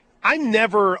I'm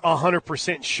never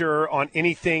 100% sure on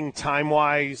anything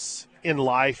time-wise in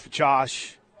life,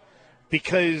 Josh,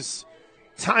 because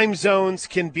time zones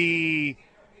can be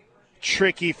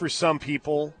tricky for some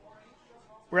people,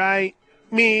 right?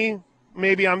 Maybe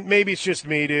it's just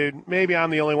me, dude. Maybe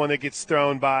I'm the only one that gets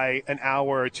thrown by an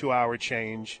hour or 2-hour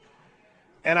change.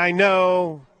 And I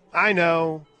know that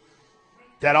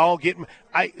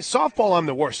softball I'm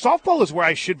the worst. Softball is where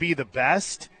I should be the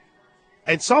best,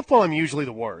 and softball I'm usually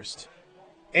the worst.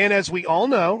 And as we all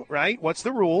know, right, what's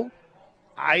the rule?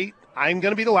 I'm going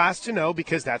to be the last to know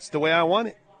because that's the way I want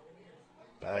it.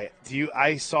 But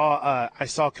I saw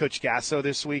Coach Gasso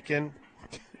this weekend.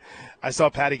 I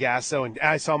saw Patty Gasso, and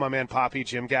I saw my man Poppy,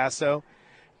 Jim Gasso,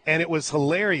 and it was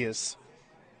hilarious.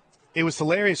 It was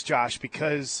hilarious, Josh,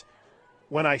 because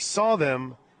when I saw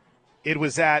them, it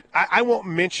was at I won't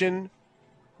mention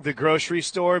the grocery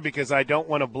store because I don't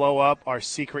want to blow up our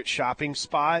secret shopping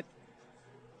spot.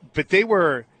 But they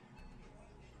were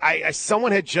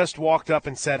someone had just walked up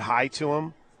and said hi to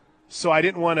him, so I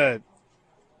didn't want to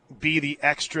be the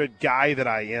extra guy that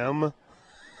I am.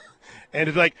 And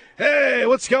it's like, hey,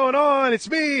 what's going on? It's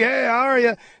me. Hey, how are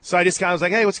you? So I just kind of was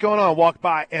like, hey, what's going on? Walked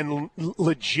by, and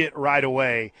legit right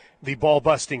away, the ball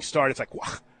busting started. It's like,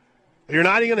 wow, you're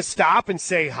not even going to stop and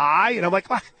say hi? And I'm like,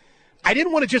 well, I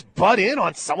didn't want to just butt in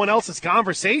on someone else's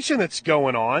conversation that's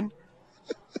going on.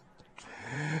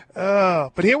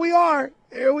 But here we are.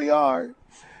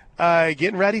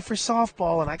 Getting ready for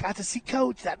softball, and I got to see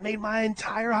Coach. That made my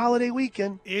entire holiday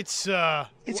weekend. It's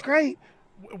great.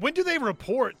 When do they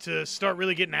report to start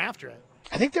really getting after it?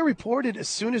 I think they're reported as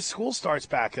soon as school starts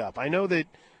back up. I know the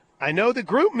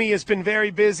group me has been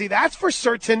very busy. That's for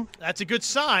certain. That's a good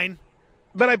sign.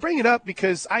 But I bring it up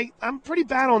because I'm pretty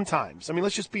bad on times. I mean,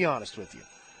 let's just be honest with you.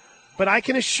 But I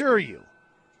can assure you,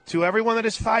 to everyone that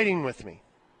is fighting with me,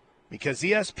 because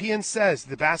ESPN says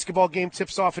the basketball game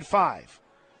tips off at 5,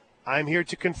 I'm here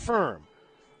to confirm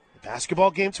the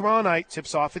basketball game tomorrow night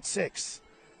tips off at 6.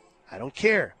 I don't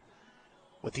care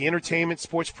what the Entertainment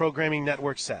Sports Programming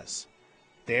Network says.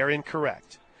 They're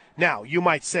incorrect. Now, you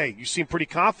might say, you seem pretty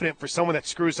confident for someone that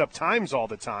screws up times all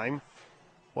the time.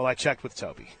 Well, I checked with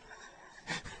Toby.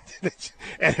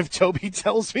 And if Toby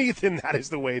tells me, then that is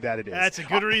the way that it is. That's a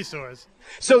good resource.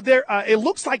 So it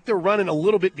looks like they're running a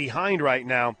little bit behind right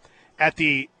now at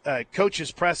the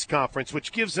coaches' press conference,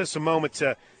 which gives us a moment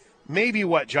to maybe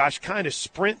Josh, kind of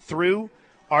sprint through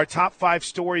our top 5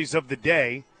 stories of the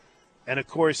day. And, of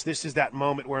course, this is that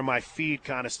moment where my feed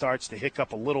kind of starts to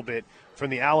hiccup a little bit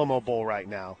from the Alamo Bowl right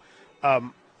now.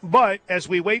 But as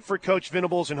we wait for Coach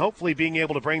Venables and hopefully being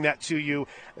able to bring that to you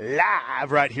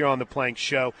live right here on the Plank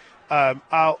Show,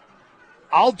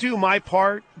 I'll do my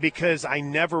part because I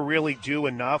never really do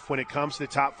enough when it comes to the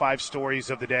top 5 stories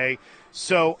of the day.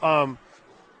 So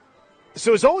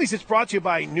as always, it's brought to you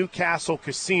by Newcastle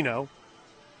Casino,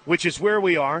 which is where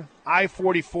we are,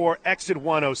 I-44, exit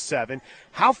 107.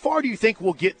 How far do you think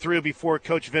we'll get through before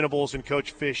Coach Venables and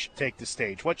Coach Fish take the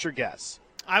stage? What's your guess?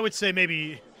 I would say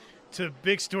maybe to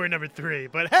big story number 3,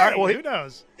 but hey, right, well, who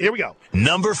knows? Here we go.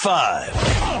 Number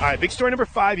 5. All right, big story number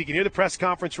 5. You can hear the press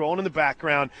conference rolling in the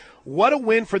background. What a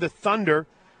win for the Thunder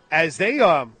as they're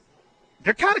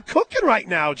kind of cooking right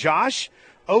now, Josh.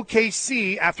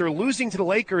 OKC, after losing to the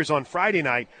Lakers on Friday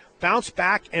night, bounced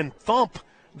back and thump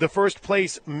the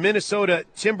first-place Minnesota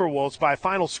Timberwolves by a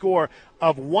final score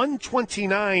of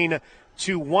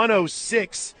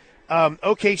 129-106.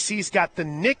 OKC's got the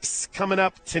Knicks coming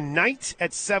up tonight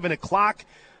at 7 o'clock.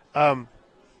 I don't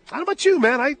know about you,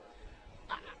 man.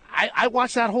 I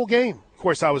watched that whole game. Of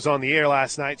course, I was on the air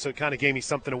last night, so it kind of gave me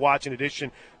something to watch in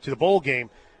addition to the bowl game.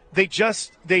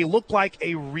 They look like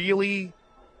a really,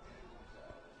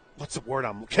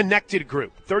 connected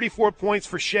group. 34 points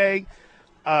for Shea.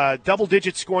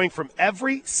 Double-digit scoring from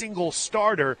every single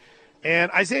starter.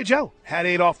 And Isaiah Joe had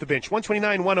 8 off the bench.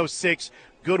 129-106.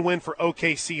 Good win for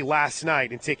OKC last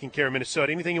night in taking care of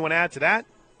Minnesota. Anything you want to add to that?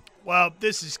 Well,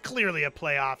 this is clearly a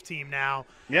playoff team now.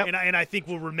 Yep. And I think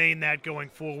will remain that going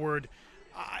forward.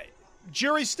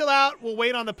 Jury's still out. We'll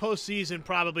wait on the postseason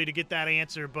probably to get that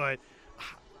answer. But I'm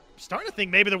starting to think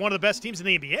maybe they're one of the best teams in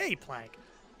the NBA, Plank.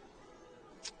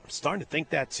 I'm starting to think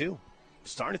that too.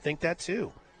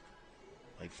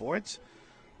 Like Fords.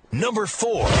 Number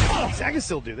 4. I can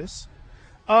still do this.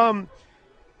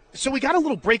 So we got a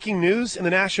little breaking news in the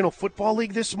National Football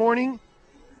League this morning.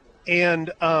 And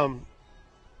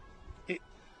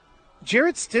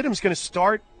Jarrett Stidham's going to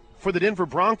start for the Denver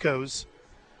Broncos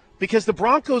because the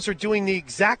Broncos are doing the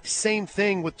exact same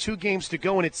thing with 2 games to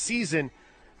go in its season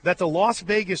that the Las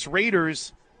Vegas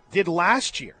Raiders did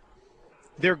last year.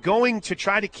 They're going to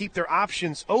try to keep their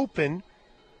options open,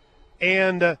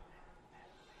 and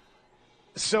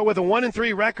So with a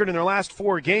 1-3 record in their last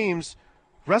 4 games,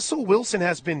 Russell Wilson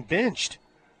has been benched.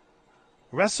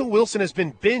 Russell Wilson has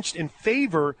been benched in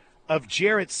favor of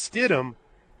Jarrett Stidham.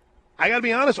 I got to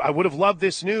be honest, I would have loved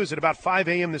this news at about 5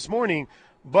 a.m. this morning,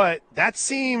 but that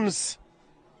seems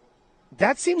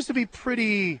to be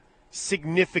pretty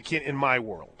significant in my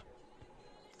world.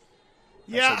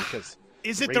 Yeah,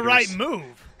 is it the right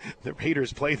move? The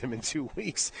Raiders play them in 2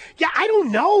 weeks. Yeah, I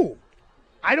don't know.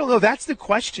 That's the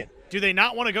question. Do they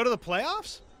not want to go to the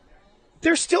playoffs?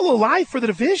 They're still alive for the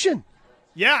division.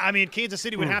 Yeah, I mean, Kansas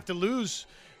City would have to lose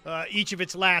each of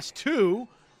its last 2,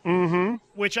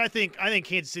 which I think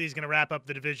Kansas City is going to wrap up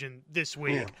the division this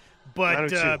week. Yeah,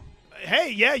 but, hey,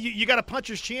 yeah, you got a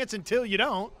puncher's chance until you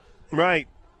don't. Right,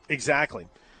 exactly.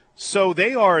 So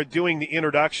they are doing the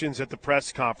introductions at the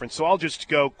press conference. So I'll just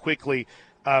go quickly.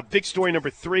 Big story number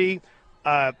 3,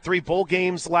 3 bowl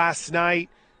games last night,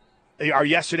 or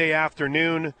yesterday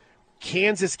afternoon.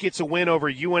 Kansas gets a win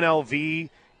over UNLV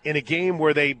in a game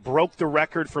where they broke the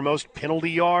record for most penalty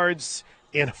yards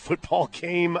in a football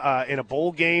game, in a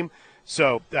bowl game.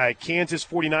 So Kansas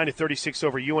 49-36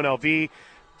 over UNLV.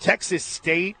 Texas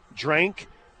State drank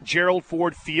Gerald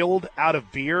Ford Field out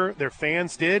of beer. Their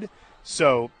fans did.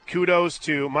 So kudos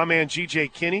to my man G.J.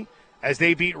 Kinney as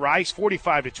they beat Rice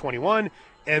 45-21,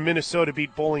 and Minnesota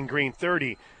beat Bowling Green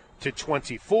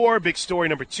 30-24. Big story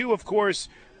number 2, of course,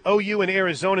 OU and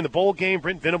Arizona in the bowl game.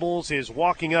 Brent Venables is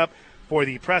walking up for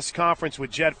the press conference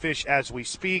with Jetfish as we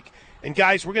speak. And,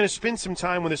 guys, we're going to spend some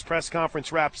time when this press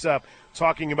conference wraps up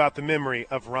talking about the memory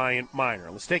of Ryan Miner.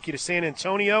 Let's take you to San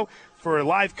Antonio for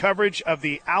live coverage of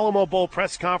the Alamo Bowl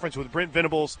press conference with Brent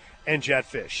Venables and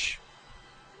Jetfish.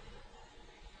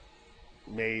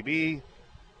 Maybe.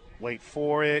 Wait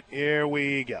for it. Here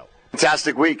we go.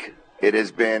 Fantastic week. It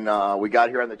has been, we got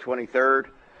here on the 23rd,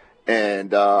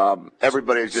 and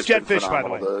everybody has just been phenomenal.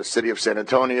 By the way. The city of San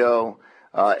Antonio,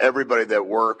 everybody that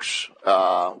works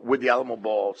with the Alamo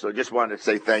Bowl. So just wanted to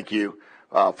say thank you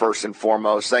first and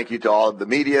foremost. Thank you to all of the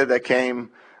media that came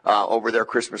over their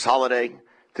Christmas holiday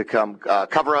to come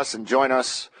cover us and join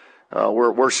us.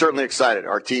 We're certainly excited.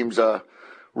 Our team's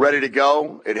ready to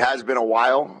go. It has been a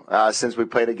while since we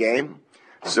played a game.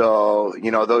 So,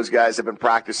 those guys have been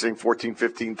practicing 14,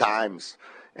 15 times.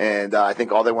 And I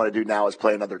think all they want to do now is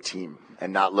play another team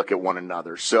and not look at one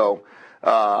another. So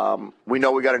we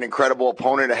know we got an incredible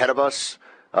opponent ahead of us.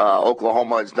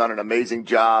 Oklahoma has done an amazing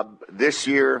job this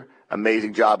year,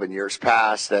 amazing job in years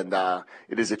past, and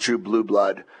it is a true blue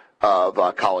blood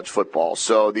of college football.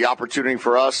 So the opportunity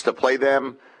for us to play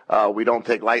them, we don't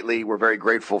take lightly. We're very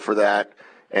grateful for that.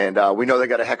 And we know they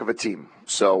got a heck of a team.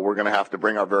 So we're going to have to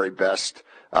bring our very best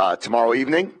tomorrow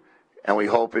evening, and we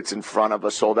hope it's in front of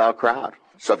a sold-out crowd.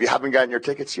 So if you haven't gotten your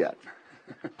tickets yet,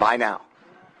 buy now.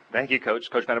 Thank you, Coach.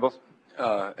 Coach Venables.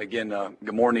 Again,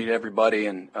 good morning to everybody,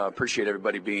 and appreciate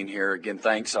everybody being here. Again,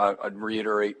 thanks. I'd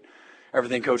reiterate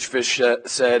everything Coach Fish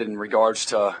said in regards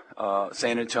to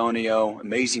San Antonio,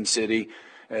 amazing city,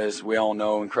 as we all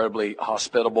know, incredibly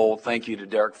hospitable. Thank you to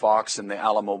Derek Fox and the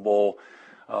Alamo Bowl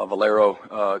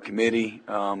Valero committee.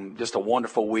 Just a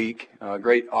wonderful week,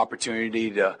 great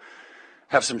opportunity to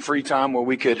have some free time where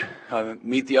we could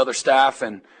meet the other staff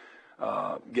and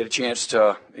get a chance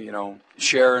to,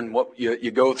 share in what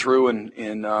you go through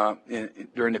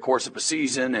during the course of a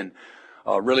season, and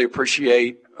really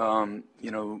appreciate,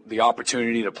 the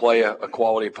opportunity to play a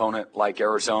quality opponent like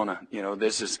Arizona.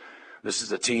 This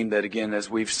is a team that, again, as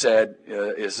we've said,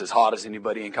 is as hot as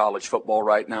anybody in college football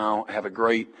right now. I have a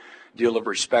great deal of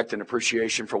respect and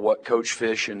appreciation for what Coach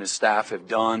Fish and his staff have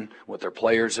done, what their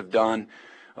players have done.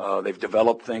 They've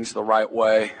developed things the right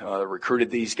way,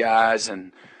 recruited these guys,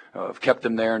 and have kept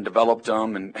them there and developed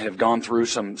them, and have gone through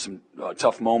some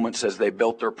tough moments as they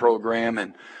built their program.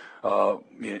 And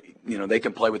they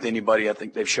can play with anybody. I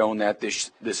think they've shown that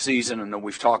this season, and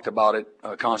we've talked about it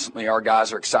constantly. Our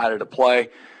guys are excited to play.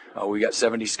 We got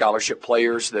 70 scholarship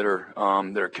players that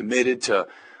are committed to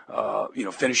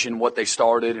finishing what they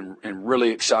started, and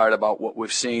really excited about what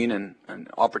we've seen, and an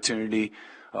opportunity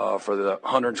for the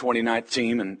 129th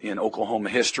team in Oklahoma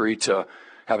history to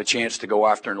have a chance to go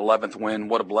after an 11th win.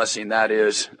 What a blessing that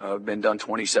is. Been done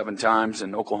 27 times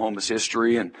in Oklahoma's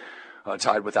history, and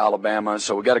tied with Alabama.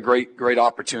 So we got a great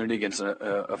opportunity against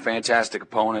a fantastic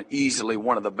opponent, easily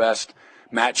one of the best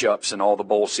matchups in all the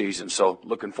bowl season. So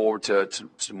looking forward to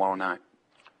tomorrow night.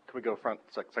 Can we go front,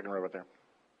 second row right there?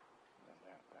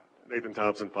 Nathan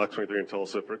Thompson, Fox 23 in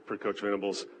Tulsa for Coach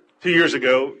Venables. 2 years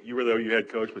ago, you were the OU head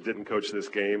coach but didn't coach this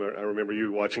game. I remember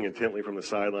you watching intently from the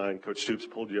sideline. Coach Stoops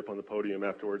pulled you up on the podium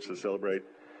afterwards to celebrate.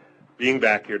 Being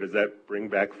back here, does that bring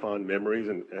back fond memories?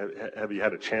 And have you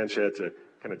had a chance yet to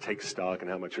kind of take stock in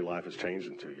how much your life has changed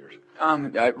in 2 years?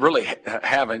 I really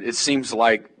haven't. It seems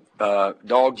like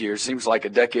dog years. Seems like a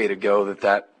decade ago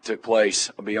that took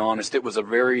place. I'll be honest. It was a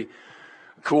very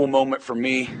cool moment for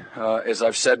me. As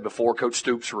I've said before, Coach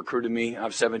Stoops recruited me.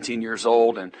 I'm 17 years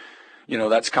old, and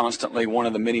that's constantly one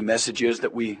of the many messages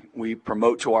that we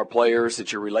promote to our players,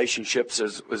 that your relationships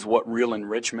is what real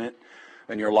enrichment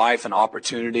in your life and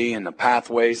opportunity and the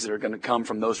pathways that are going to come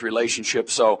from those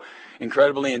relationships. So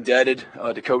incredibly indebted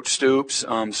to Coach Stoops,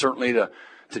 certainly to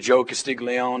Joe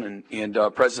Castiglione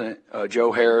and President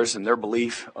Joe Harris and their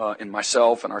belief in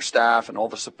myself and our staff and all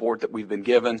the support that we've been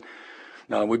given.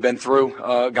 We've been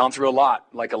gone through a lot,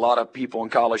 like a lot of people in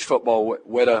college football.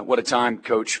 What a time,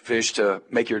 Coach Fish, to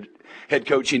make your head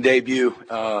coaching debut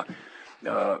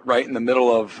right in the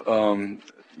middle of a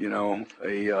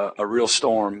real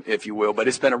storm, if you will. But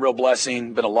it's been a real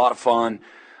blessing, been a lot of fun,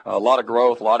 a lot of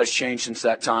growth, a lot has changed since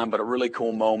that time, but a really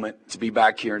cool moment to be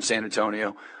back here in San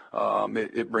Antonio.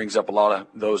 It brings up a lot of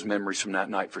those memories from that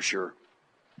night for sure.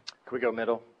 Can we go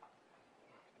middle?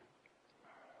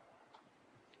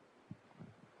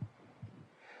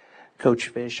 Coach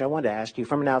Fish, I wanted to ask you,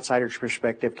 from an outsider's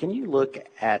perspective, can you look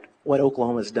at what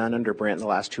Oklahoma's done under Brent in the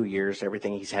last 2 years,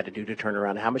 everything he's had to do to turn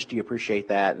around? How much do you appreciate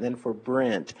that? And then for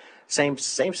Brent, same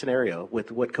scenario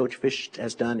with what Coach Fish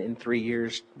has done in 3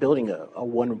 years, building a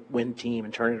one-win team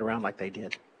and turning it around like they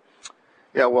did.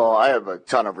 Yeah, well, I have a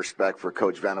ton of respect for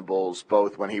Coach Venables,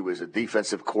 both when he was a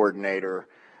defensive coordinator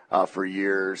for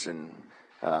years, and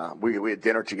we had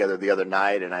dinner together the other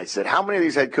night, and I said, how many of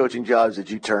these head coaching jobs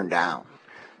did you turn down?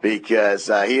 Because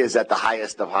he is at the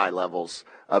highest of high levels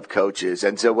of coaches.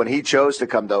 And so when he chose to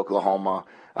come to Oklahoma,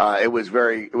 it was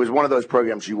one of those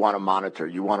programs you want to monitor,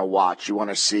 you want to watch, you want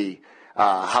to see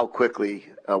how quickly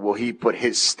will he put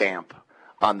his stamp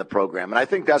on the program. And I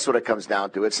think that's what it comes down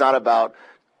to. It's not about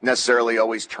necessarily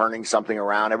always turning something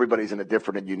around. Everybody's in a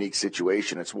different and unique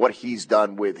situation. It's what he's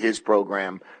done with his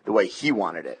program the way he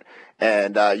wanted it.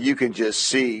 And you can just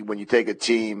see when you take a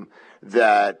team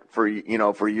that for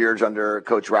years under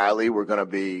Coach Riley, we're going to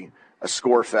be a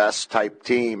score fest type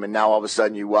team, and now all of a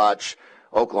sudden you watch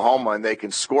Oklahoma and they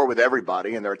can score with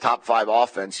everybody, and they're a top 5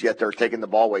 offense, yet they're taking the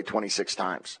ball away 26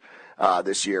 times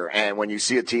this year. And when you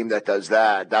see a team that does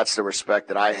that, that's the respect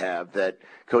that I have, that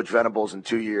Coach Venables in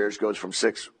 2 years goes from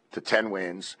 6 to 10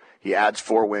 wins. He adds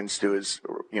 4 wins to his,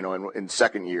 in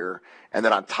second year, and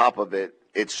then on top of it,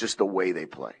 it's just the way they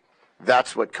play.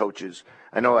 That's what coaches.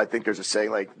 I think there's a saying,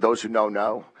 like, those who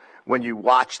know. When you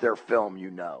watch their film,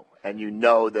 and you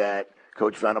know that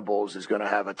Coach Venables is going to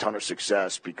have a ton of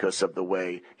success because of the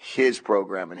way his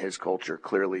program and his culture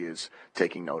clearly is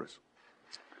taking notice.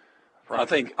 I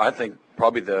think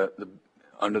probably the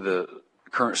under the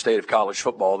current state of college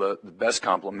football, the best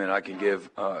compliment I can give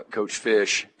Coach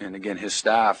Fish and again his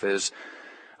staff is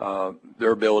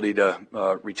their ability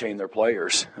to retain their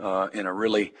players in a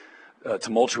really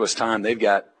tumultuous time. They've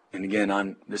got, and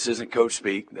again, this isn't coach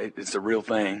speak. It's a real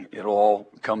thing. It'll all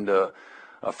come to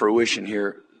fruition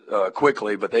here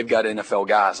quickly, but they've got NFL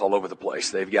guys all over the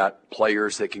place. They've got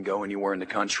players that can go anywhere in the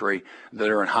country that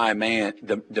are in high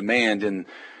demand in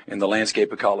the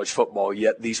landscape of college football,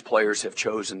 yet these players have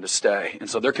chosen to stay. And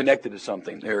so they're connected to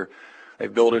something.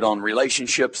 They've built it on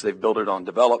relationships. They've built it on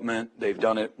development. They've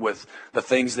done it with the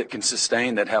things that can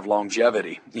sustain, that have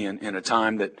longevity in a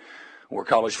time where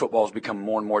college football has become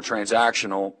more and more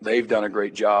transactional. They've done a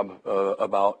great job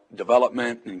about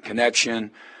development and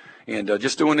connection and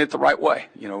just doing it the right way,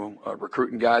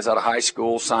 recruiting guys out of high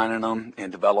school, signing them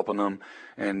and developing them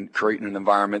and creating an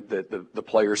environment that the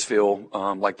players feel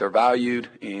like they're valued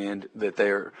and that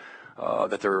they're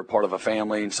part of a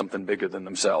family and something bigger than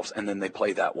themselves. And then they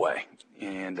play that way.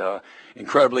 And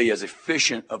incredibly as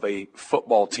efficient of a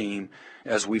football team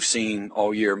as we've seen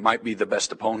all year, might be the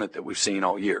best opponent that we've seen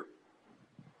all year.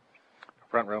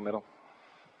 Front row, middle.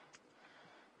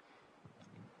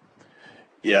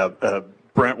 Yeah,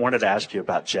 Brent, wanted to ask you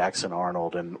about Jackson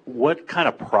Arnold and what kind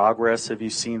of progress have you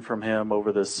seen from him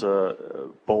over this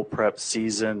bowl prep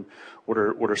season? What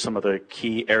are some of the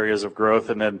key areas of growth?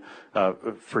 And then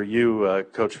for you,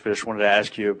 Coach Fish, wanted to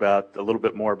ask you about a little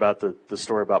bit more about the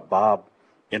story about Bob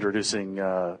introducing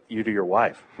you to your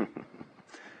wife.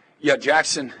 Yeah,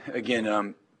 Jackson,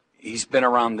 again, he's been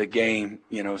around the game,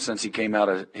 since he came out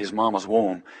of his mama's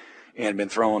womb and been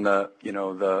throwing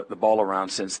the ball around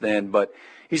since then. But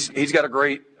he's got a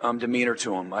great demeanor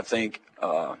to him. I think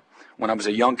when I was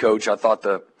a young coach, I thought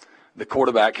the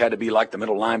quarterback had to be like the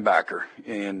middle linebacker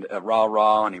and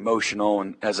rah-rah and emotional.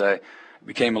 And as I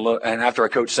became and after I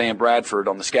coached Sam Bradford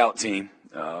on the scout team,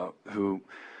 who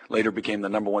later became the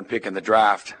number 1 pick in the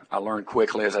draft. I learned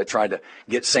quickly as I tried to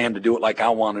get Sam to do it like I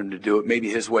wanted him to do it. Maybe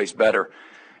his way's better.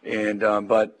 And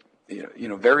but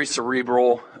very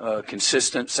cerebral,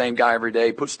 consistent, same guy every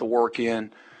day, puts the work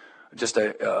in. Just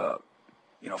a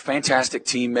fantastic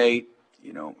teammate.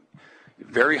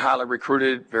 Very highly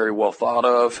recruited, very well thought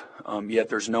of. Yet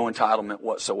there's no entitlement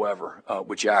whatsoever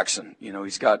with Jackson.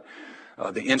 He's got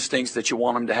the instincts that you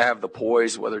want him to have, the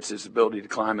poise, whether it's his ability to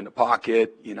climb in the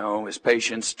pocket, his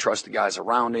patience, trust the guys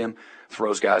around him,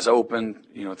 throws guys open,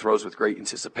 throws with great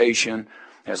anticipation,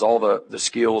 has all the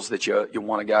skills that you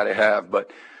want a guy to have.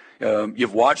 But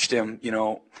you've watched him,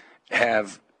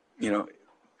 have, in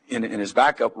his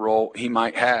backup role, he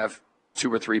might have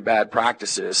 2 or 3 bad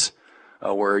practices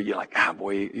where you're like,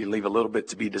 boy, you leave a little bit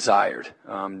to be desired.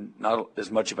 Not as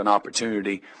much of an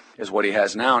opportunity as what he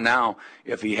has now. Now,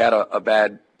 if he had a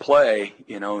bad play,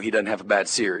 he doesn't have a bad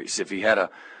series. If he had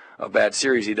a bad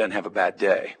series, he doesn't have a bad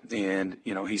day. And,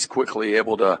 he's quickly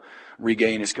able to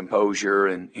regain his composure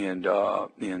and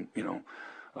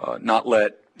not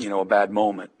let, a bad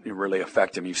moment really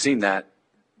affect him. You've seen that,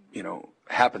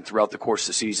 happen throughout the course of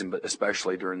the season, but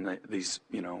especially during these,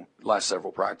 last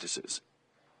several practices.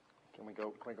 Can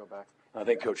we go back? I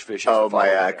think Coach Fish has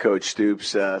my Coach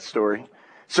Stoops story.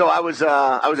 So I was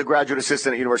a graduate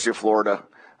assistant at University of Florida,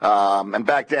 and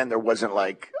back then there wasn't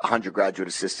like 100 graduate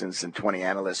assistants and 20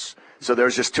 analysts. So there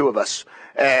was just 2 of us,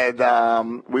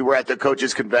 and we were at the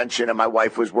coaches convention, and my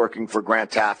wife was working for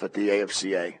Grant Taft at the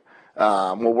AFCA.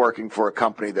 We're working for a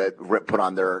company that put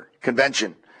on their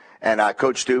convention, and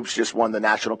Coach Stoops just won the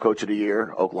National Coach of the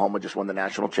Year. Oklahoma just won the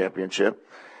national championship,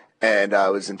 and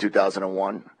it was in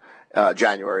 2001.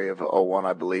 January of 2001,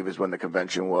 I believe, is when the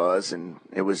convention was. And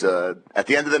it was at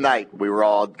the end of the night, we were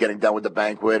all getting done with the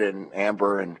banquet, and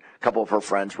Amber and a couple of her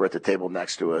friends were at the table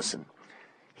next to us. And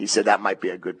he said, that might be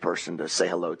a good person to say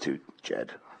hello to,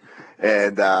 Jed.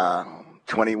 And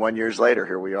 21 years later,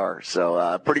 here we are.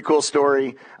 So pretty cool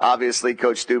story. Obviously,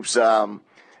 Coach Stoops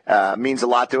means a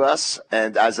lot to us,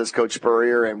 and as does Coach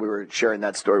Spurrier. And we were sharing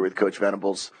that story with Coach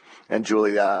Venables and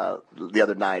Julie the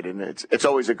other night. And it's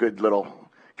always a good little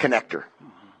connector.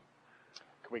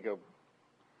 Can we go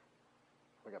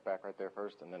back right there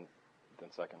first and then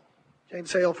second?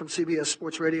 James Hale from CBS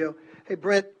Sports Radio. Hey,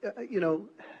 Brent,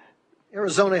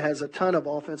 Arizona has a ton of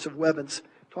offensive weapons.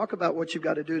 Talk about what you've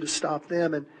got to do to stop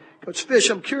them. And Coach Fish,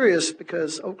 I'm curious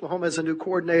because Oklahoma has a new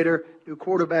coordinator, new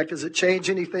quarterback. Does it change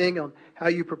anything on how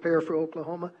you prepare for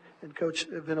Oklahoma? And Coach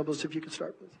Venables, if you could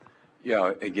start, please.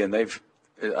 Yeah, again,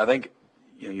 I think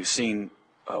you've seen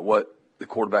what the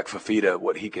quarterback Fafita,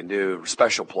 what he can do,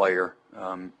 special player,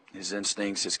 his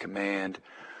instincts, his command,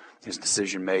 his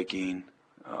decision-making,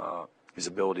 his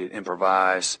ability to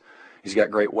improvise. He's got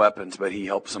great weapons, but he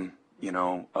helps them,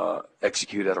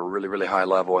 execute at a really, really high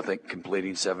level. I think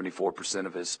completing 74%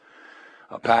 of his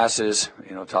passes,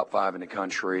 top 5 in the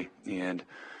country. And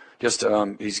just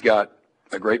he's got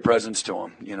a great presence to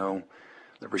him.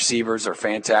 The receivers are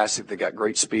fantastic. They got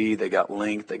great speed. They got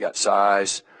length. They got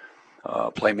size.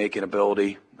 Playmaking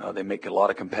ability. They make a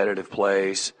lot of competitive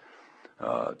plays.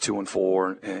 2 and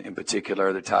 4 in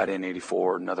particular. The tight end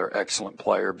 84, another excellent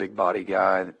player, big body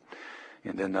guy.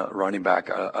 And then running back.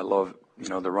 I love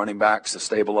the running backs. The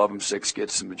stable of them. 6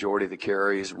 gets the majority of the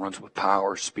carries. Runs with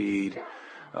power, speed,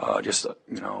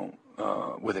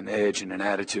 with an edge and an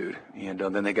attitude. And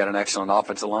then they got an excellent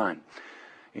offensive line.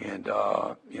 And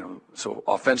so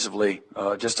offensively,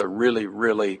 just a really,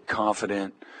 really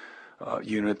confident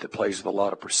unit that plays with a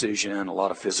lot of precision, a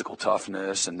lot of physical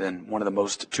toughness, and then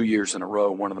 2 years in a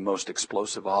row, one of the most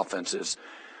explosive offenses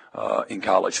in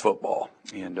college football.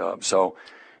 And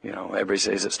everybody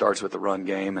says it starts with the run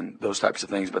game and those types of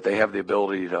things, but they have the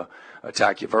ability to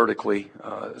attack you vertically,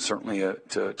 certainly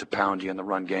to pound you in the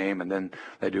run game, and then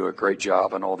they do a great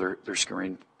job on all their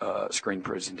screen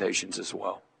presentations as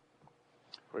well.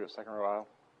 We go second row aisle.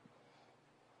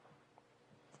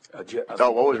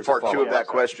 What was part 2 of that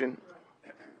question?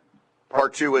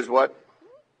 Part 2 is what?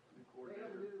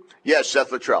 Yes,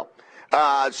 Seth Luttrell.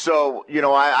 I've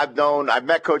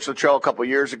met Coach Luttrell a couple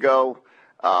years ago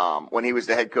when he was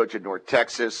the head coach at North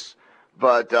Texas.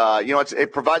 But,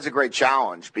 it provides a great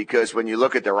challenge because when you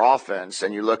look at their offense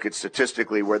and you look at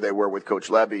statistically where they were with Coach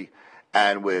Levy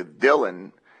and with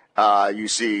Dillon, you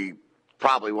see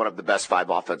probably one of the best 5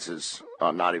 offenses,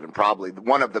 not even probably,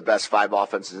 one of the best 5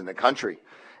 offenses in the country.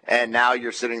 And now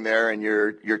you're sitting there and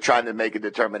you're trying to make a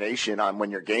determination on when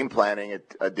you're game planning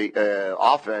a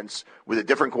offense with a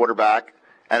different quarterback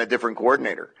and a different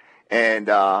coordinator. And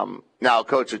now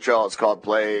Coach Luttrell has called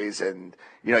plays, and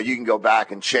you can go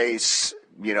back and chase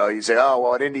You say, oh,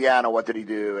 well, at Indiana, what did he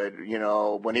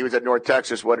do? When he was at North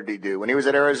Texas, what did he do? When he was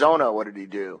at Arizona, what did he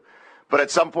do? But at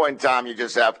some point in time, you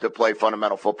just have to play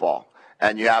fundamental football.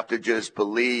 And you have to just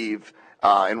believe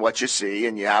in what you see.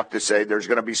 And you have to say there's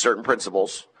going to be certain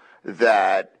principles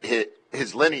that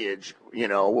his lineage,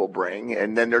 will bring.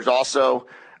 And then there's also,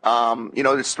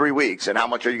 it's 3 weeks. And how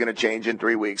much are you going to change in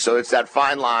 3 weeks? So it's that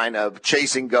fine line of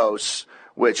chasing ghosts,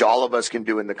 which all of us can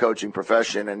do in the coaching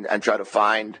profession, and try to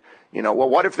find, well,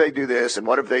 what if they do this, and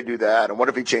what if they do that, and what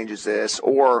if he changes this?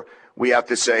 Or we have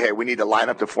to say, hey, we need to line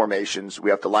up the formations. We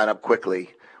have to line up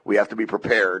quickly. We have to be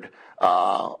prepared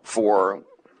for,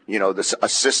 a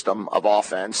system of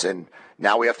offense. And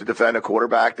now we have to defend a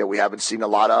quarterback that we haven't seen a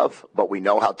lot of, but we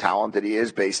know how talented he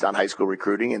is based on high school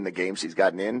recruiting and the games he's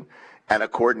gotten in, and a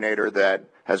coordinator that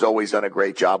has always done a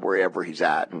great job wherever he's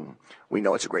at. And we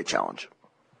know it's a great challenge.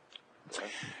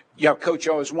 Yeah, Coach,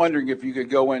 I was wondering if you could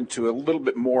go into a little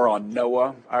bit more on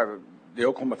Noah. The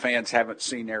Oklahoma fans haven't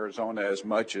seen Arizona as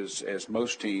much as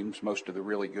most teams, most of the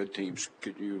really good teams.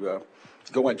 Could you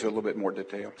go into a little bit more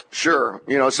detail? Sure.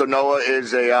 So Noah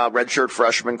is a redshirt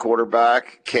freshman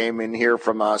quarterback, came in here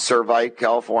from Servite,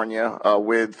 California,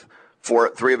 with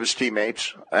three of his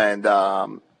teammates, and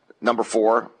number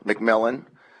 4, McMillan,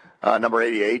 number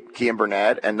 88, Kean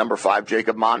Burnett, and number 5,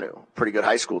 Jacob Manu. Pretty good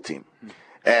high school team.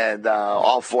 And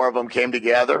all 4 of them came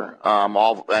together,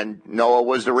 and Noah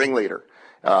was the ringleader.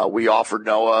 We offered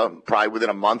Noah probably within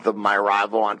a month of my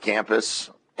arrival on campus,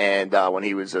 and when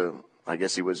he was I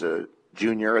guess he was a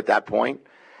junior at that point,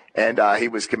 and he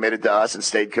was committed to us and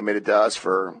stayed committed to us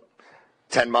for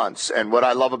 10 months. And what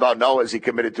I love about Noah is he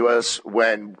committed to us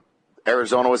when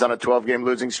Arizona was on a 12-game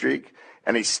losing streak,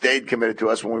 and he stayed committed to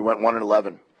us when we went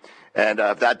 1-11. And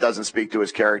if that doesn't speak to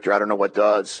his character, I don't know what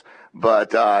does.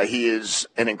 But he is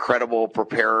an incredible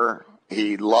preparer.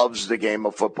 He loves the game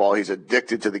of football. He's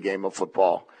addicted to the game of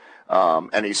football.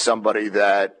 And he's somebody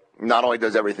that not only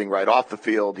does everything right off the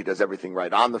field, he does everything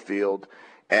right on the field.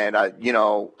 And,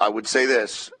 I would say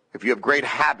this. If you have great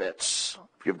habits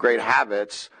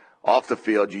off the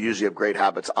field, you usually have great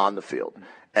habits on the field.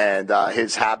 And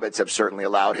his habits have certainly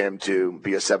allowed him to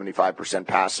be a 75%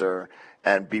 passer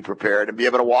and be prepared and be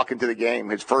able to walk into the game.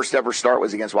 His first ever start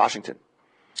was against Washington,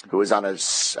 who was on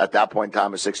at that point in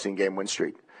time, a 16-game win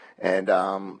streak. And,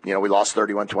 we lost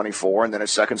 31-24, and then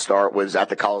his second start was at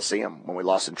the Coliseum when we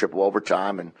lost in triple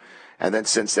overtime. And then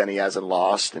since then he hasn't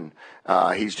lost, and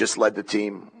he's just led the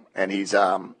team, and he's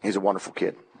a wonderful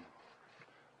kid.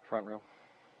 Front row.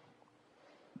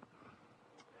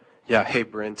 Yeah, hey,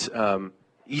 Brent.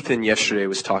 Ethan yesterday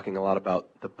was talking a lot about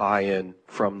the buy-in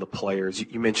from the players.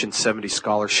 You mentioned 70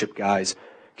 scholarship guys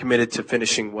committed to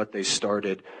finishing what they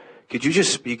started. Could you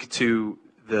just speak to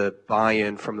the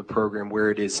buy-in from the program,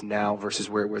 where it is now versus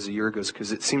where it was a year ago?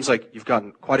 Because it seems like you've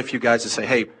gotten quite a few guys to say,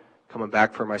 hey, coming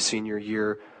back for my senior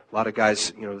year. A lot of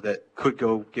guys, that could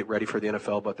go get ready for the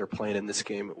NFL, but they're playing in this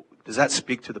game. Does that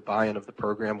speak to the buy-in of the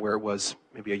program where it was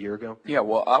maybe a year ago? Yeah,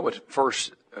 well, I would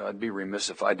first I'd be remiss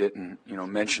if I didn't,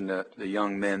 mention the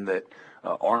young men that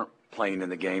aren't playing in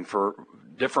the game for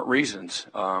different reasons.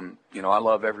 I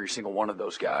love every single one of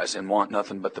those guys and want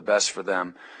nothing but the best for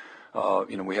them.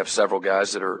 We have several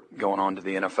guys that are going on to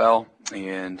the NFL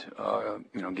and,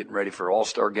 getting ready for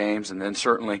all-star games. And then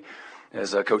certainly,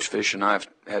 as Coach Fish and I have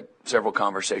had several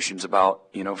conversations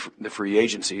about, the free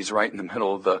agencies right in the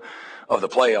middle of the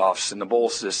playoffs and the bowl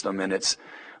system. And it's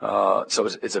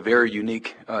a very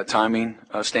unique timing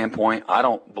standpoint. I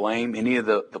don't blame any of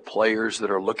the players that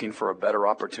are looking for a better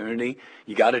opportunity.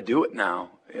 You got to do it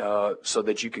now. So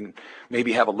that you can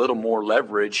maybe have a little more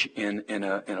leverage in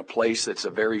a place that's a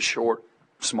very short,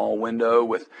 small window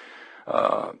with,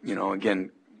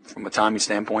 again, from a timing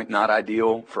standpoint, not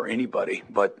ideal for anybody,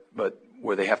 but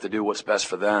where they have to do what's best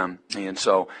for them. And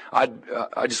so I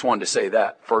just wanted to say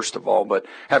that first of all, but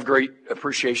have great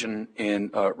appreciation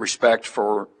and respect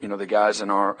for the guys in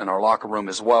our locker room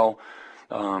as well.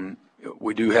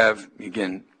 We do have,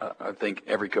 again, I think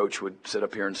every coach would sit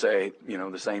up here and say,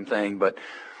 the same thing, but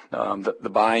the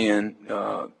buy-in,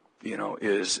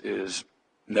 is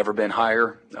never been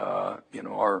higher.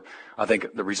 I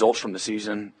think the results from the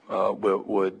season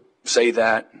would say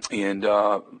that, and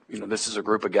this is a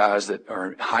group of guys that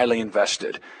are highly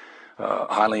invested,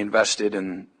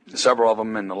 and several of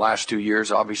them in the last 2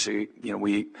 years. Obviously,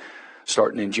 we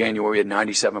starting in January had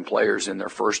 97 players in their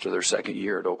first or their second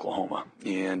year at Oklahoma,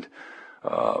 and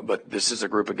but this is a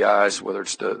group of guys, whether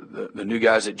it's the new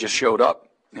guys that just showed up,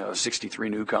 63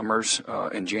 newcomers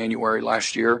in January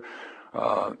last year,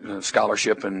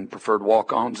 scholarship and preferred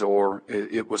walk-ons, or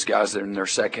it was guys that are in their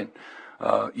second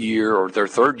year or their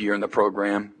third year in the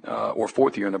program or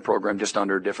fourth year in the program, just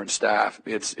under a different staff.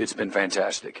 It's been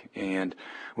fantastic, and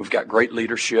we've got great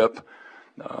leadership,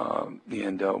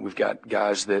 and we've got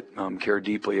guys that care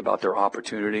deeply about their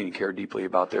opportunity and care deeply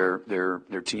about their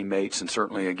teammates, and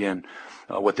certainly again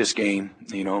what this game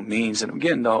means, and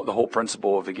again the whole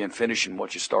principle of again finishing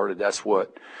what you started. That's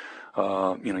what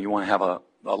you want to have a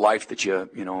life that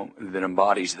that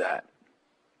embodies that.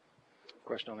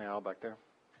 Question on the aisle back there.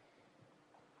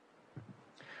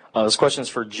 This question is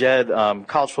for Jed.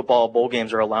 College football bowl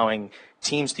games are allowing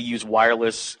teams to use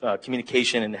wireless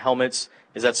communication in helmets.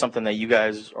 Is that something that you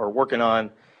guys are working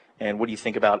on? And what do you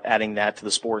think about adding that to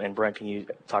the sport? And Brent, can you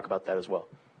talk about that as well?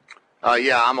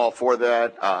 Yeah, I'm all for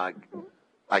that.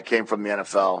 I came from the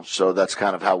NFL, so that's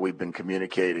kind of how we've been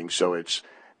communicating. So it's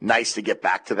nice to get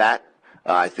back to that.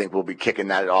 I think we'll be kicking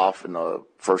that off in the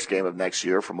first game of next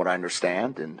year, from what I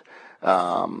understand. And,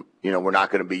 we're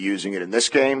not going to be using it in this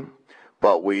game,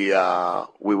 but we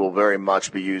will very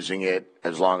much be using it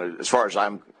as far as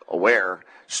I'm aware,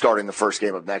 starting the first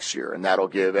game of next year. And that'll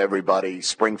give everybody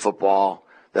spring football.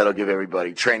 That'll give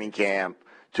everybody training camp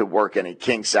to work any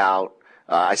kinks out.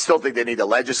 I still think they need to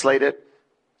legislate it.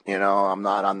 I'm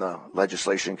not on the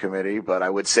legislation committee, but I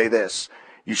would say this.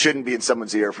 You shouldn't be in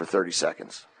someone's ear for 30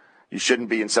 seconds. You shouldn't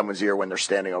be in someone's ear when they're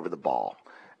standing over the ball.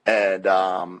 And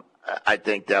I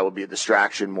think that would be a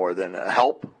distraction more than a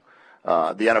help.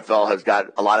 The NFL has got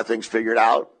a lot of things figured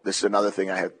out. This is another thing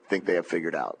I think they have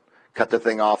figured out. Cut the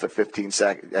thing off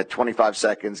at 25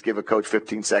 seconds, give a coach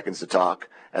 15 seconds to talk,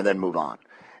 and then move on.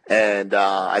 And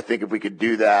I think if we could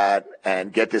do that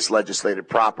and get this legislated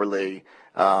properly,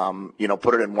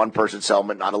 put it in one person's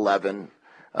helmet, not 11,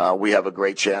 we have a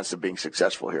great chance of being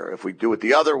successful here. If we do it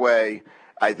the other way,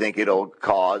 I think it'll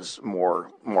cause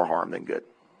more harm than good.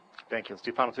 Thank you. Let's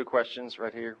do final two questions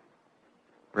right here.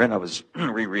 Brent, I was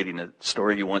rereading a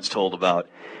story you once told about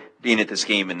being at this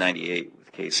game in '98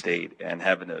 with K-State and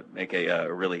having to make a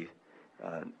really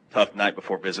tough night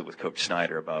before visit with Coach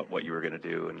Snyder about what you were going to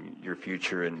do and your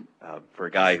future. And for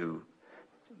a guy who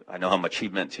I know how much he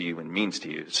meant to you and means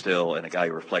to you still, and a guy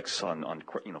who reflects on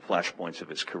flashpoints of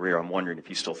his career, I'm wondering if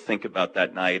you still think about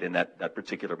that night and that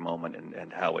particular moment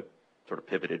and how it sort of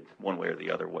pivoted one way or the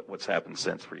other, what's happened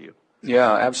since for you.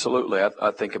 Yeah, absolutely.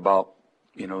 I think about,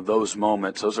 those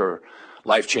moments. Those are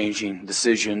life-changing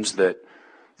decisions that,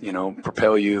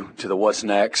 propel you to the what's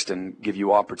next and give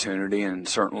you opportunity. And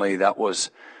certainly that was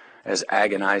as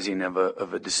agonizing of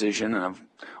a decision. And I've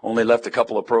only left a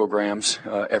couple of programs.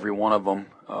 Every one of them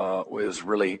was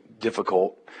really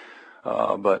difficult,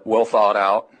 but well thought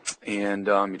out. And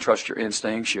you trust your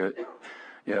instincts. You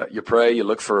pray. You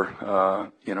look for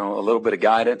a little bit of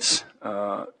guidance.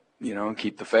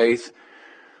 Keep the faith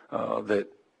that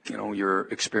your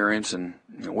experience and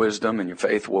wisdom and your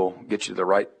faith will get you to the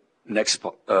right next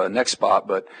spot.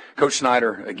 But Coach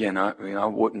Snyder, again, I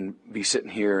wouldn't be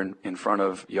sitting here in front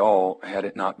of y'all had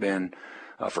it not been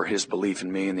for his belief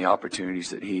in me and the opportunities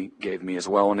that he gave me as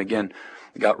well. And again,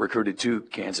 got recruited to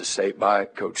Kansas State by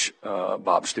Coach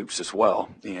Bob Stoops as well.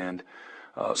 And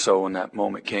so when that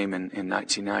moment came in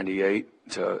 1998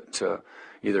 to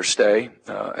either stay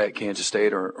at Kansas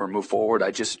State or move forward,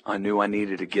 I knew I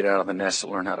needed to get out of the nest to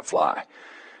learn how to fly,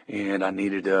 and I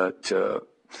needed to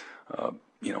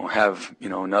have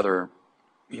another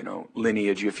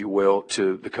lineage, if you will,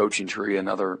 to the coaching tree,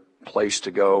 another place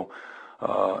to go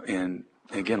and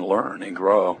again learn and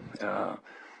grow.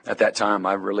 At that time,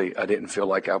 I didn't feel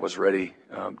like I was ready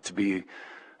to be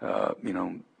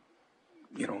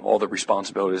all the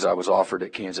responsibilities I was offered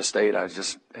at Kansas State. I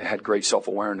just had great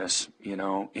self-awareness,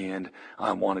 and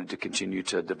I wanted to continue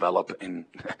to develop and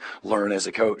learn as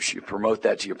a coach. You promote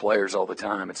that to your players all the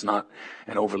time. It's not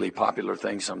an overly popular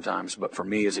thing sometimes, but for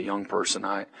me as a young person,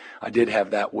 I did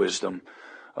have that wisdom.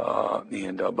 But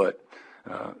the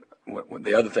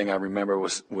other thing I remember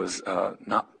was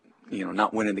not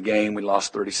winning the game. We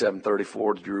lost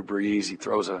 37-34 to Drew Brees. He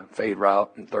throws a fade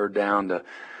route and third down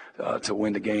to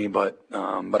win the game, but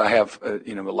I have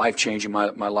life changing.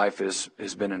 My life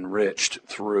has been enriched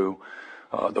through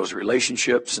those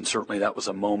relationships, and certainly that was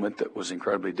a moment that was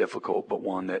incredibly difficult, but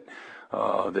one that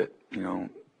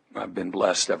I've been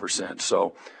blessed ever since.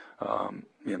 So,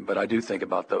 but I do think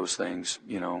about those things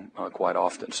quite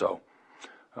often. So,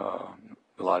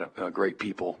 a lot of great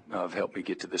people have helped me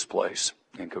get to this place,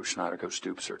 and Coach Snyder, Coach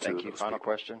Stoops are two of those. Thank you. Final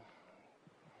question.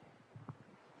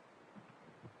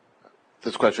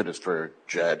 This question is for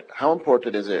Jed. How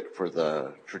important is it for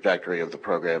the trajectory of the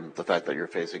program, the fact that you're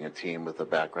facing a team with a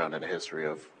background and a history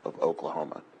of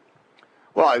Oklahoma?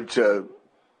 Well,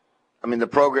 the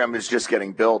program is just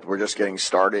getting built. We're just getting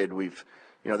started. We've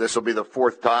this will be the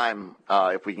fourth time,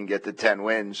 if we can get to 10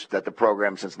 wins, that the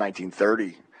program since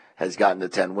 1930 has gotten to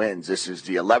 10 wins. This is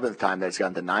the 11th time that it's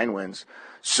gotten to 9 wins.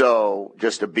 So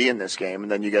just to be in this game,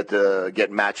 and then you get to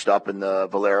get matched up in the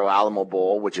Valero Alamo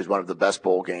Bowl, which is one of the best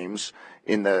bowl games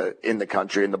in the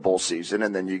country in the bowl season,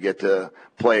 and then you get to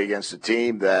play against a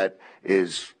team that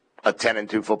is a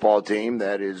 10-2 football team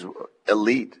that is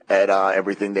elite at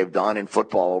everything they've done in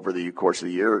football over the course of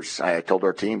the years. I told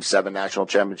our team 7 national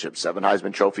championships, 7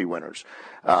 Heisman Trophy winners,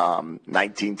 19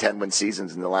 10-win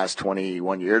seasons in the last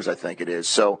 21 years, I think it is.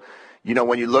 So,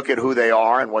 when you look at who they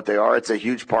are and what they are, it's a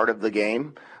huge part of the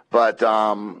game. But,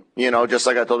 just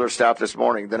like I told our staff this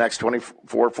morning, the next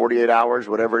 24, 48 hours,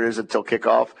 whatever it is until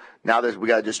kickoff, now we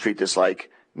got to just treat this like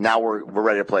now we're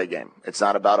ready to play a game. It's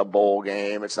not about a bowl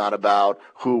game. It's not about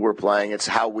who we're playing. It's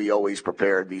how we always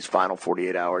prepared these final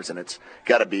 48 hours, and it's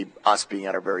got to be us being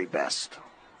at our very best.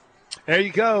 There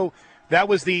you go. That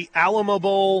was the Alamo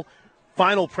Bowl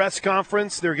final press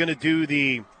conference. They're going to do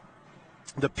the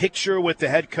picture with the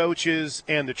head coaches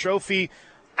and the trophy.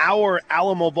 Our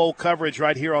Alamo Bowl coverage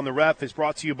right here on the Ref is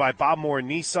brought to you by Bob Moore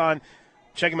Nissan.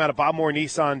 Check them out at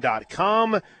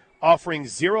bobmoorenissan.com. Offering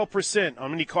 0%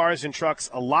 on many cars and trucks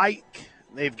alike.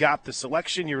 They've got the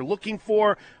selection you're looking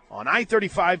for on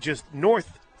I-35 just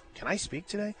north. Can I speak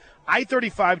today?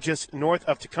 I-35 just north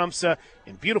of Tecumseh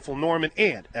in beautiful Norman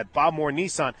and at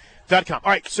bobmoorenissan.com.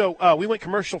 All right, so we went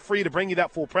commercial free to bring you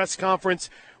that full press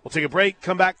conference. We'll take a break,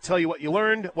 come back, tell you what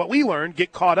we learned,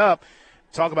 get caught up,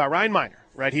 talk about Ryan Miner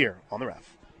right here on the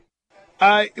Ref.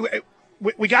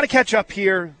 We got to catch up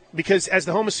here because as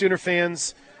the home of Sooner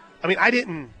fans, I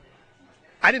didn't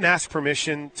ask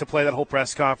permission to play that whole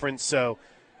press conference. So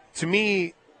to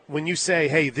me, when you say,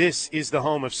 hey, this is the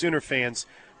home of Sooner fans,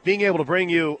 being able to bring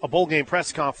you a bowl game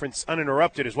press conference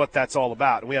uninterrupted is what that's all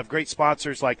about. And we have great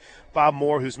sponsors like Bob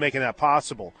Moore who's making that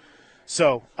possible.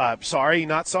 So sorry,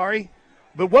 not sorry.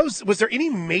 But was there any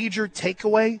major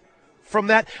takeaway from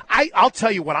that? I'll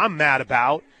tell you what I'm mad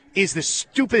about is the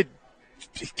stupid –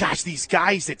 these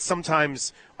guys that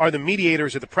sometimes are the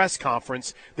mediators of the press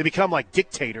conference, they become like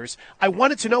dictators. I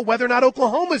wanted to know whether or not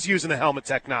Oklahoma's using the helmet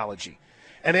technology.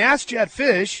 And I asked Jed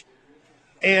Fish,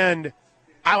 and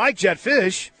I like Jed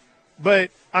Fish,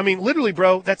 but, literally,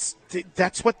 bro, that's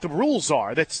what the rules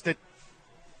are.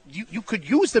 You could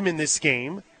use them in this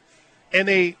game, and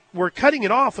they were cutting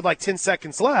it off with like 10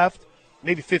 seconds left,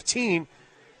 maybe 15,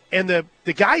 and the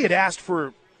guy had asked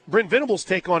for Brent Venables'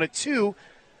 take on it too,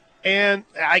 and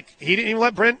he didn't even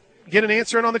let Brent get an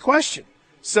answer in on the question.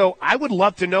 So I would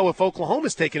love to know if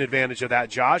Oklahoma's taking advantage of that,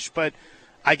 Josh, but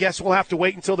I guess we'll have to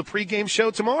wait until the pregame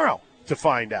show tomorrow to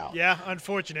find out. Yeah,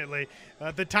 unfortunately.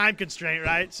 The time constraint,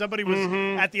 right? Somebody was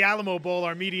at the Alamo Bowl.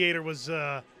 Our mediator was,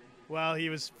 he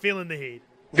was feeling the heat.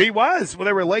 He was. Well,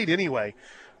 they were late anyway.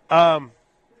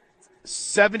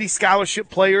 70 scholarship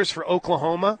players for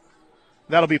Oklahoma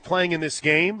that'll be playing in this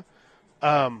game.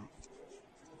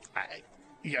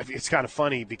 It's kind of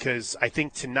funny because I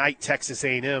think tonight Texas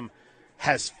A&M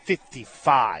has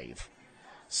 55.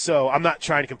 So I'm not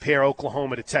trying to compare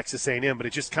Oklahoma to Texas A&M, but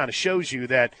it just kind of shows you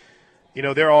that,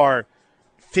 there are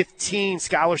 15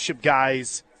 scholarship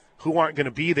guys who aren't going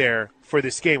to be there for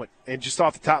this game. And just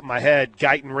off the top of my head,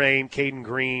 Guyton Rain, Caden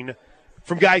Green,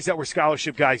 from guys that were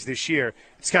scholarship guys this year.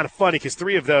 It's kind of funny because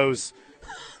 3 of those,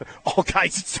 all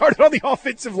guys that started on the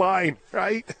offensive line,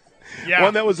 right? Yeah.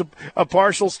 One that was a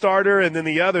partial starter, and then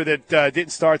the other that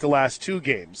didn't start the last 2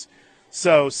 games.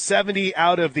 So 70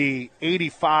 out of the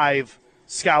 85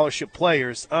 scholarship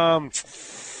players.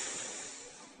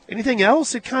 Anything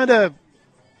else? It kind of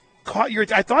caught your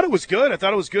 – I thought it was good. I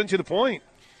thought it was good and to the point.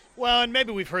 Well, and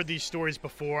maybe we've heard these stories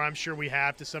before. I'm sure we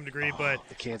have to some degree, but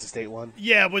the Kansas State one.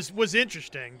 Yeah, it was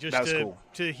interesting just cool.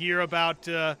 to hear about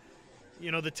the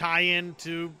tie-in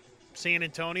to San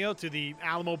Antonio, to the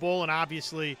Alamo Bowl, and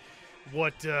obviously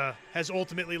what has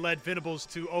ultimately led Venables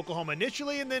to Oklahoma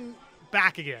initially and then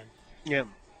back again. Yeah. All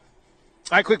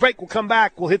right, quick break. We'll come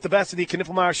back. We'll hit the best of the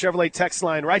Knippelmeyer Chevrolet text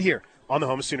line right here on the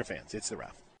home of Sooner fans. It's the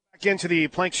Ref. Back into the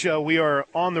Plank Show. We are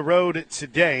on the road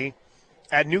today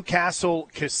at Newcastle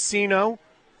Casino.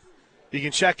 You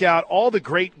can check out all the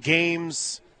great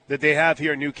games that they have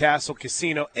here at Newcastle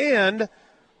Casino, and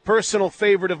personal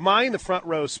favorite of mine, the Front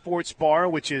Row Sports Bar,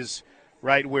 which is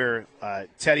right where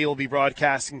Teddy will be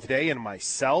broadcasting today, and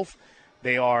myself.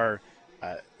 They are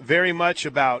very much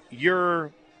about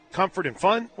your comfort and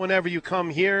fun whenever you come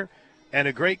here, and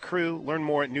a great crew. Learn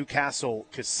more at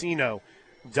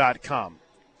newcastlecasino.com.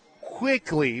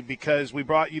 Quickly, because we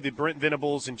brought you the Brent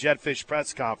Venables and Jed Fish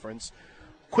press conference,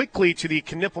 quickly to the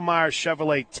Knippelmeyer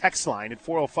Chevrolet text line at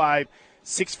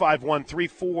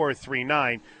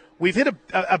 405-651-3439. we've hit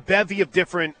a bevy of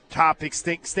different topics,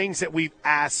 things that we've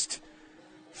asked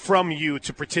from you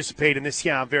to participate in this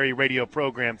very radio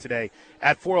program today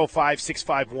at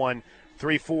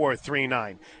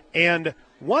 405-651-3439. And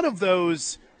one of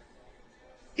those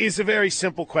is a very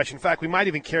simple question. In fact, we might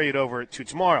even carry it over to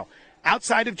tomorrow.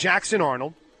 Outside of Jackson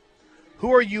Arnold,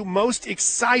 who are you most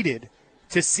excited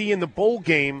to see in the bowl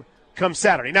game come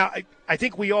Saturday? Now, I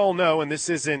think we all know, and this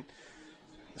isn't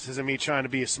me trying to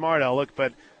be a smart aleck,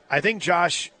 but I think,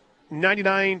 Josh,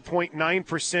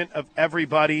 99.9% of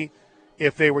everybody,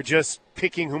 if they were just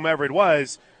picking whomever it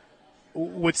was,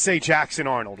 would say Jackson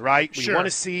Arnold, right? Sure. We want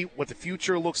to see what the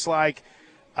future looks like.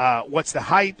 What's the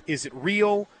hype? Is it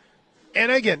real? And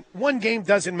again, one game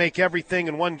doesn't make everything,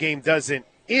 and one game doesn't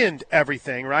end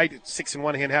everything, right? It's 6 in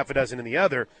one hand, half a dozen in the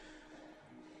other.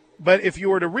 But if you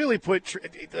were to really put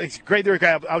 – great,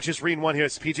 I was just reading one here.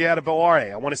 It's PJ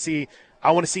Adebaware. I want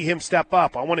to see him step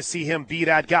up. I want to see him be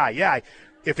that guy. Yeah,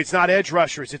 if it's not edge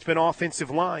rushers, it's been offensive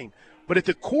line. But at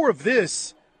the core of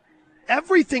this,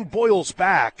 everything boils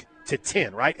back to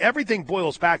 10, right? Everything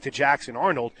boils back to Jackson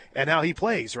Arnold and how he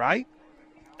plays, right?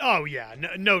 Oh, yeah,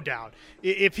 no doubt.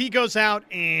 If he goes out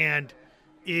and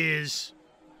is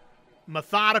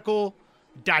methodical,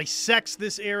 dissects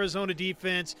this Arizona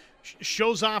defense,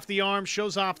 shows off the arm,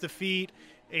 shows off the feet,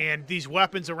 and these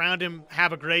weapons around him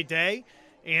have a great day,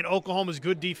 and Oklahoma's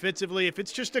good defensively, if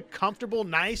it's just a comfortable,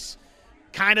 nice,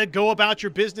 kind of go about your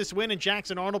business win and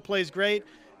Jackson Arnold plays great,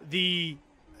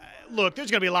 look, there's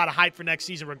going to be a lot of hype for next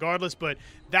season regardless, but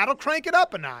that'll crank it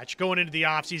up a notch going into the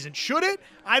offseason. Should it?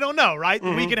 I don't know, right?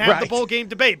 We can have the bowl game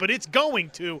debate, but it's going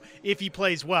to if he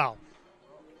plays well.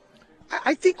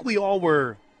 I think we all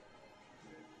were,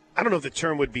 I don't know if the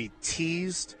term would be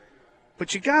teased,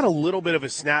 but you got a little bit of a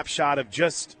snapshot of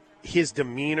just his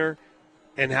demeanor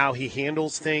and how he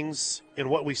handles things and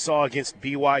what we saw against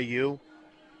BYU.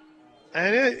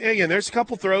 And again, there's a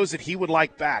couple throws that he would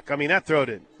like back. I mean, that throw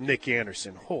to Nick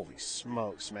Anderson, holy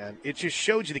smokes, man. It just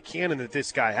showed you the cannon that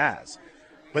this guy has.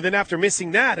 But then after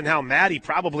missing that and how mad he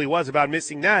probably was about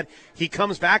missing that, he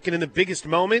comes back and in the biggest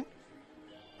moment,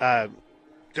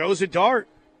 throws a dart.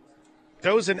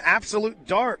 Throws an absolute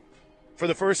dart for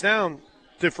the first down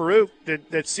to Farouk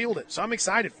that sealed it. So I'm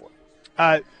excited for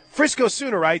it. Frisco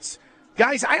Sooner writes,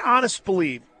 guys, I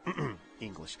honestly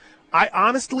believe, I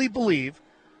honestly believe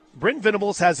Brent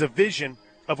Venables has a vision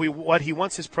of what he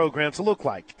wants his program to look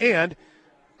like. And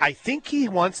I think he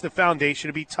wants the foundation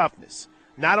to be toughness,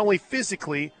 not only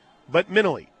physically, but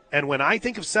mentally. And when I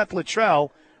think of Seth Littrell,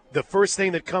 the first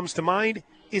thing that comes to mind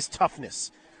is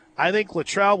toughness. I think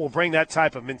Littrell will bring that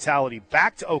type of mentality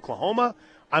back to Oklahoma.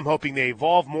 I'm hoping they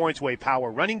evolve more into a power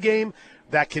running game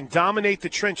that can dominate the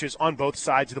trenches on both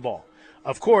sides of the ball.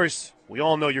 Of course, we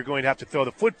all know you're going to have to throw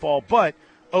the football, but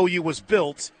OU was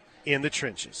built in the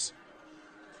trenches.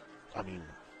 I mean,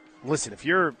 listen, if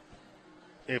you're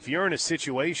in a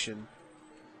situation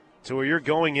to where you're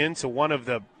going into one of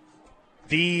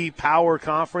the power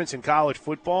conference in college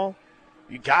football,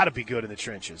 you got to be good in the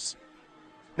trenches.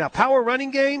 Now, power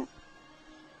running game,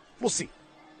 we'll see.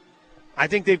 I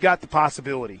think they've got the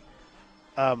possibility.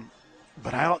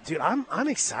 But I'm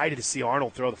excited to see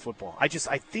Arnold throw the football. I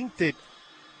think that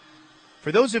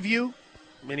for those of you,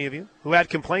 many of you, who had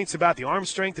complaints about the arm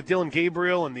strength of Dylan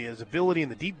Gabriel and his ability in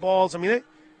the deep balls, I mean,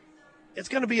 it's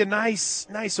going to be a nice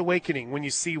awakening when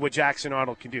you see what Jackson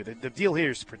Arnold can do. The deal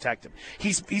here is to protect him.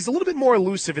 He's a little bit more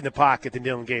elusive in the pocket than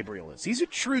Dylan Gabriel is. He's a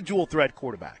true dual-threat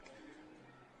quarterback.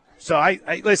 So,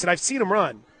 listen, I've seen him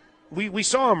run. We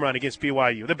saw him run against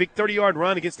BYU. The big 30-yard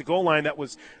run against the goal line that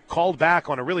was called back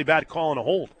on a really bad call and a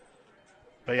hold.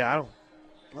 But, yeah, I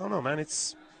don't know, man.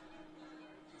 It's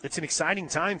an exciting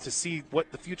time to see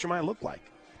what the future might look like.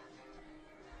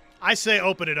 I say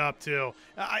open it up, too.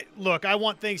 I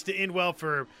want things to end well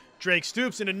for Drake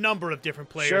Stoops and a number of different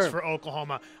players for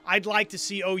Oklahoma. I'd like to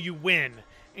see OU win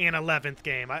an 11th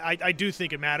game. I do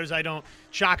think it matters. I don't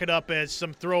chalk it up as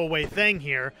some throwaway thing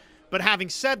here. But having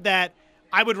said that,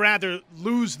 I would rather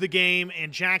lose the game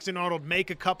and Jackson Arnold make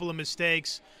a couple of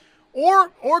mistakes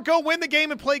or go win the game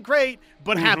and play great,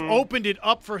 but have opened it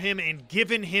up for him and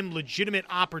given him legitimate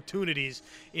opportunities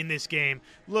in this game.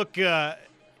 Look,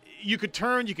 you could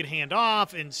turn, you could hand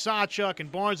off, and Sawchuk and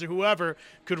Barnes or whoever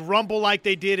could rumble like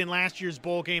they did in last year's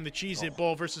bowl game, the Cheez-It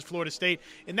Bowl versus Florida State.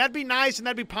 And that'd be nice and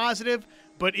that'd be positive,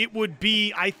 but it would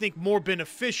be, I think, more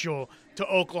beneficial to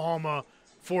Oklahoma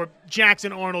for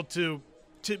Jackson Arnold to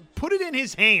put it in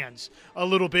his hands a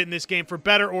little bit in this game, for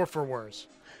better or for worse.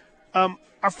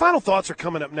 Our final thoughts are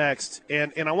coming up next,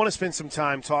 and I want to spend some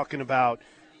time talking about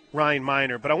Ryan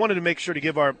Miner, but I wanted to make sure to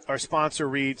give our sponsor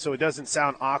read so it doesn't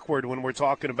sound awkward when we're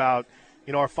talking about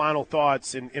our final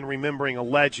thoughts in remembering a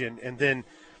legend. And then,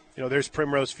 there's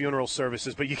Primrose Funeral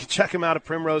Services. But you can check them out at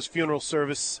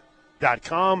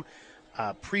primrosefuneralservice.com.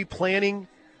 Pre-planning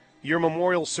your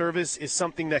memorial service is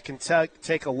something that can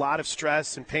take a lot of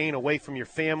stress and pain away from your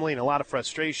family and a lot of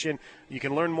frustration. You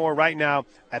can learn more right now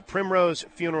at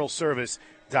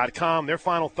primrosefuneralservice.com. Their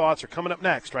final thoughts are coming up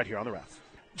next right here on The Ref.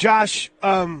 Josh,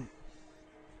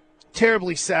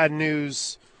 terribly sad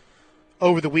news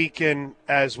over the weekend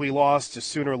as we lost to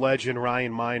Sooner legend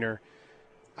Ryan Miner.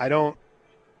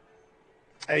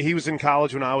 He was in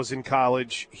college when I was in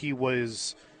college. He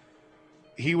was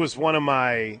one of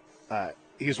my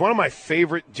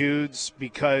favorite dudes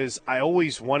because I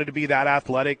always wanted to be that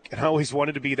athletic and I always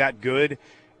wanted to be that good.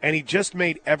 And he just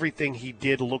made everything he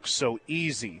did look so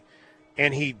easy.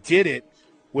 And he did it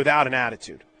without an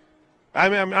attitude.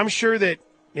 I'm sure that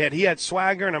he had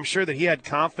swagger, and I'm sure that he had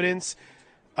confidence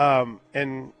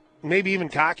and maybe even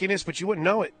cockiness, but you wouldn't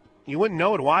know it. You wouldn't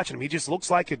know it watching him. He just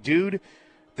looks like a dude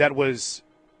that was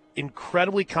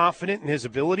incredibly confident in his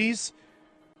abilities.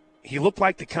 He looked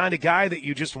like the kind of guy that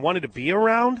you just wanted to be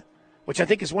around, which I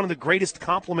think is one of the greatest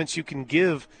compliments you can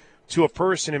give to a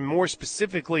person, and more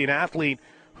specifically an athlete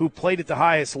who played at the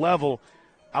highest level.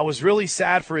 I was really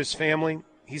sad for his family.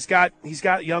 He's got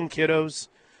young kiddos.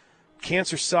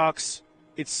 Cancer sucks.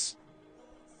 It's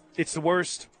the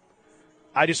worst.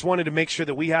 I just wanted to make sure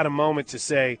that we had a moment to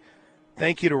say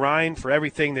thank you to Ryan for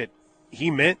everything that he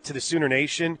meant to the Sooner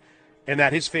Nation, and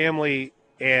that his family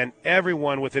and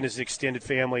everyone within his extended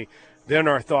family, they're in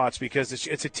our thoughts, because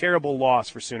it's a terrible loss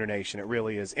for Sooner Nation. It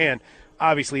really is. And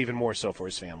obviously even more so for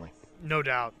his family. No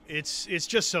doubt. It's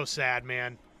just so sad,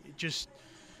 man. Just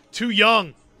too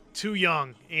young.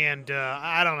 And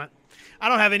I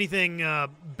don't have anything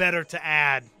better to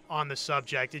add on the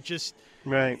subject. It just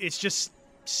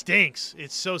stinks.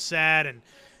 It's so sad. And,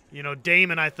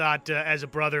 Damon, I thought as a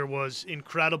brother was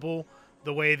incredible,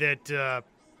 the way that,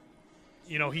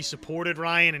 he supported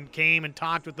Ryan and came and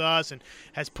talked with us and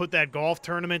has put that golf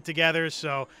tournament together.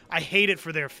 So I hate it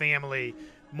for their family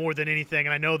more than anything.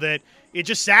 And I know that it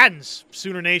just saddens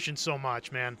Sooner Nation so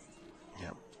much, man. Yeah.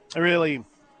 Really,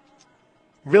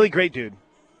 really great dude.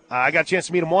 I got a chance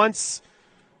to meet him once,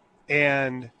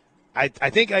 and I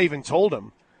think I even told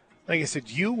him, like I said,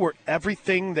 you were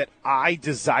everything that I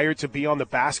desired to be on the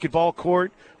basketball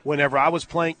court whenever I was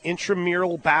playing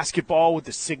intramural basketball with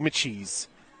the Sigma Cheese.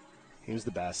 He was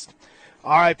the best.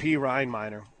 R.I.P. Ryan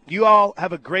Miner. You all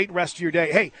have a great rest of your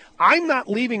day. Hey, I'm not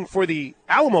leaving for the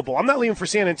Alamo Bowl. I'm not leaving for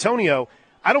San Antonio.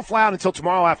 I don't fly out until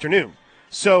tomorrow afternoon.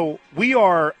 So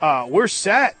we're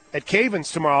set at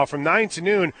Cavens tomorrow from 9 to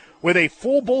noon with a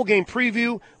full bowl game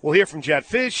preview. We'll hear from Jed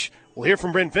Fish. We'll hear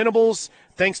from Brent Venables.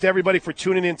 Thanks to everybody for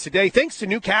tuning in today. Thanks to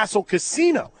Newcastle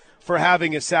Casino for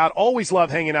having us out. Always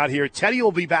love hanging out here. Teddy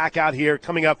will be back out here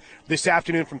coming up this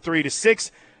afternoon from 3 to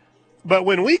 6. But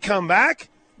when we come back,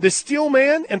 the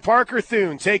Steelman and Parker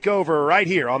Thune take over right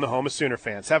here on the home of Sooner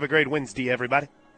fans. Have a great Wednesday, everybody.